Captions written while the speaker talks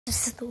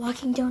This is the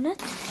Walking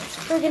Donut.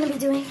 We're gonna be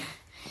doing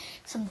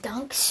some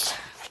dunks.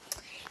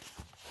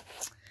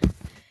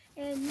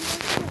 And you're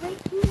gonna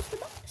rate who's the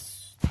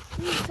best.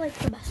 Who's like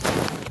the best.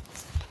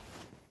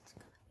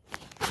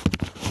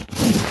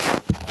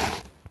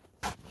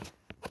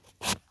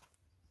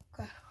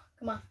 Okay,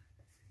 come on.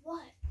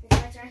 What? It's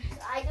my turn.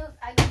 I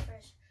go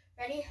first.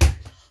 Ready?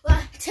 1,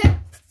 2.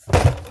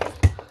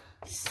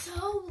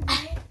 So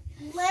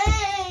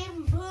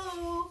lame,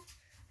 boo.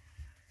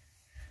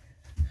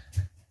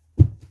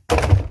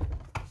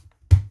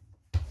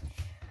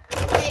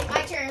 Okay,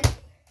 my turn.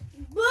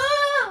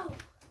 Boo!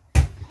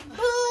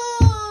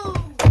 Boo!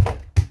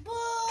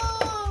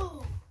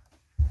 Boo!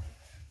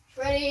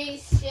 Ready,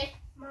 shit.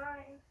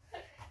 Mine.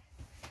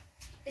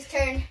 His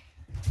turn.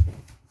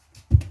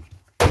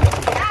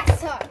 That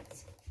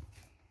sucked.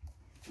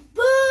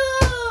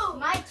 Boo!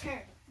 My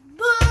turn.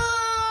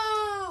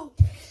 Boo!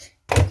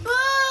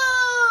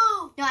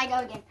 Boo! No, I go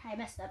again. I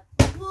messed up.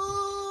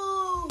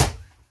 Boo!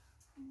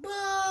 Boo!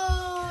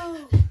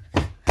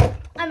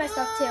 I messed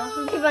up too.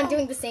 I'm keep on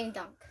doing the same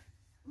dunk.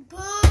 Boo!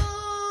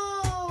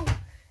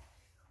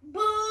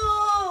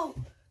 Boo!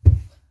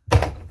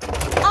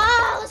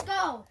 Oh, let's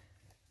go.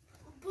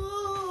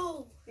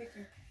 Boo!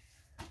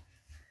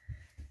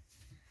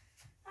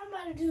 I'm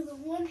about to do the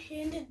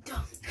one-handed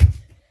dunk.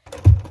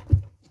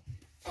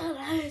 Oh,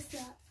 that is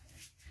that.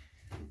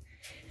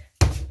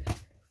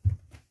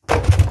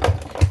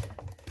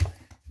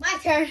 My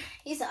turn.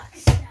 He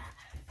sucks.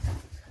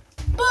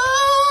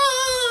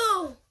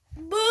 Boo!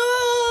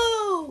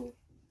 Boo!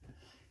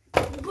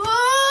 Boo! Boo!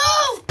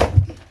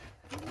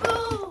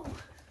 Boo!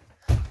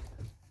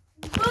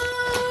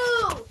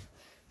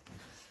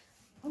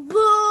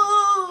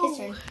 Boo! His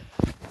turn.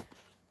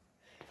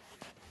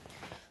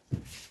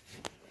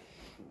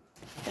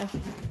 Go.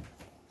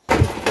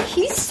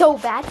 He's so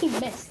bad. He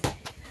missed.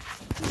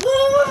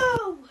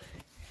 Boo!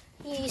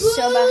 He's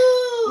so bad.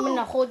 I'm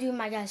gonna hold you in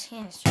my guy's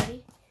hands.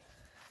 Ready?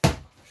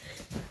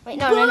 Wait,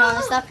 no, I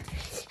messed up.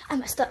 I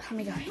messed up. Let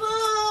me go.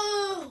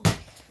 Boo!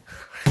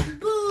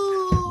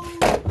 Boo!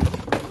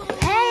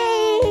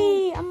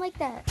 Hey, I'm like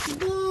that.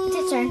 Boo! It's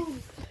his turn.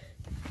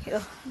 Here you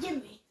go. Give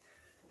me.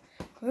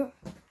 Go.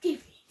 Give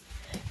me.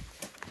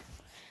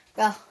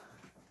 Go.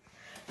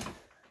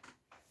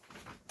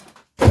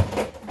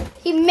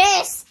 He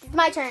missed. It's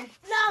my turn.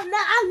 No,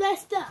 I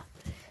messed up.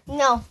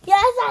 No.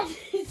 Yes, I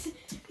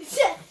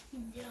said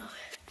no.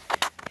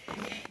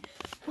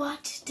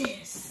 Watch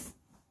this.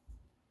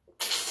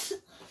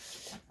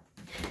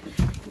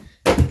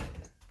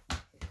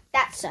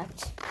 That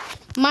sucked.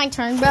 My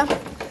turn, bro.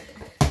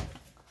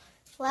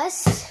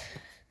 Let's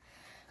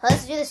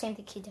do the same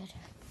thing he did.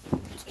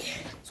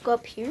 Let's go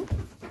up here.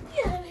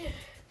 Yeah.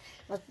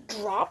 Let's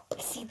drop.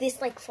 See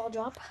this like fall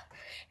drop?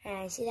 And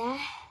I see that.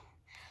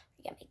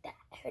 We gotta make that.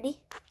 Ready?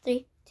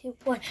 3, 2,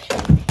 1.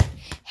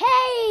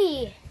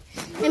 Hey!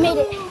 I made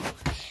it.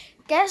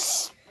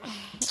 Guess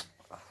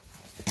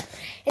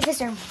it's his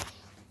turn.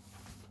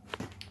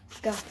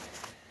 Go.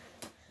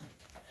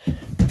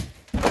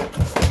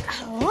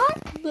 What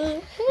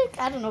the heck?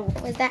 I don't know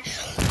what was that.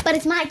 But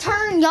it's my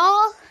turn,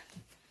 y'all.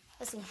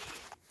 Let's see.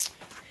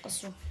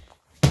 Let's do.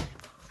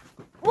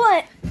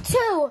 1,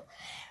 2.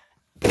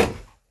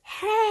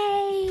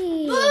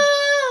 Hey!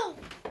 Boo!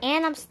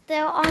 And I'm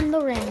still on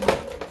the rim.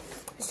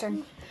 His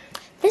turn.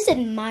 This is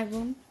my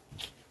room.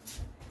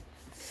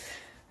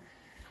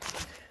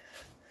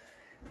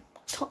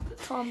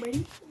 Tom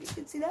Brady. You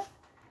can see that.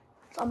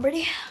 Tom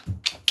Brady.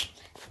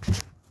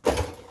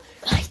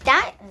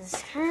 That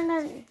is kind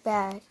of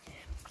bad.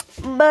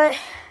 But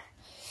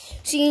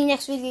see you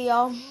next video,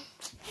 y'all.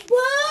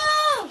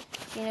 Boo!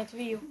 See you next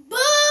video.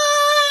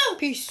 Boo!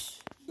 Peace.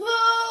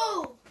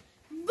 Boo!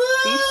 Boo!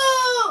 Peace.